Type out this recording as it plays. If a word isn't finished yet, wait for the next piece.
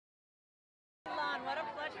What a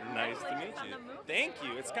pleasure. Nice to meet Congratulations you. on the movie. Thank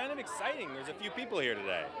you. It's kind of exciting. There's a few people here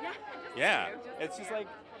today. Yeah, Yeah, just it's just here.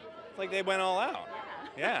 like they went all out.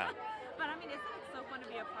 Yeah. Yeah. But I mean, isn't it so fun to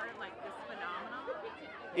be a part of like this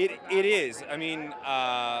phenomenon? It is. I mean,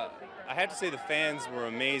 I have to say the fans were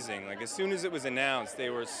amazing. Like as soon as it was announced, they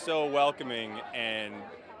were so welcoming, and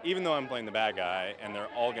even though I'm playing the bad guy, and they're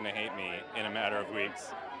all gonna hate me in a matter of weeks,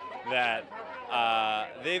 that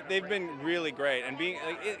they've been really great, and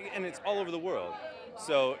and it's all over the world.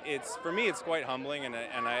 So it's for me, it's quite humbling, and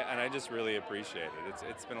I just really appreciate it.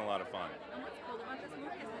 It's been a lot of fun. And what's cool about this movie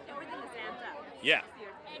is that everything is amped up. Yeah.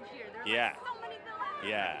 There's edgier. There's Yeah. like so many villains.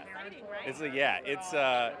 Yeah. It's exciting, right? It's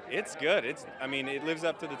like it's good. I mean it lives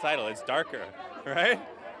up to the title. It's darker, right?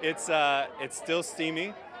 It's still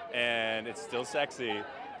steamy and it's still sexy,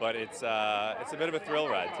 but it's a bit of a thrill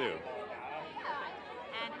ride too.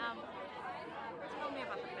 And tell me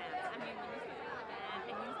about the fans. I mean, when you see the band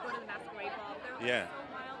and you go to the masquerade ball, they're Yeah. so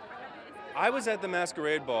wild for everything. I was at the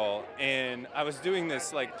masquerade ball and I was doing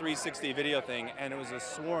this like 360 video thing, and it was a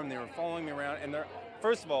swarm. They were following me around, and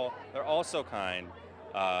first of all, they're all so kind.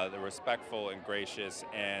 They're respectful and gracious,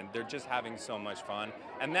 and they're just having so much fun.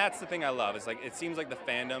 And that's the thing I love. It's like it seems like the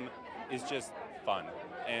fandom is just fun,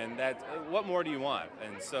 and what more do you want?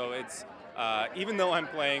 And so it's even though I'm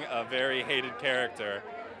playing a very hated character,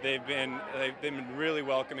 they've been really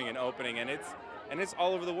welcoming and opening, and it's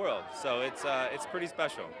all over the world. So it's pretty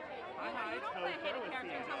special. You don't play a hated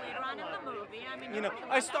character until later on in the movie. I mean, You know, you're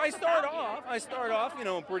I like, start off, you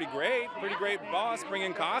know, pretty great boss,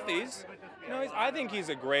 bringing coffees. You know, I think he's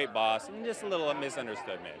a great boss, and just a little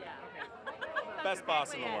misunderstood maybe. Yeah. Best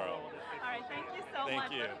boss in the Exactly it. world. All right, thank you so Thank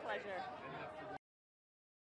much. you. What a pleasure.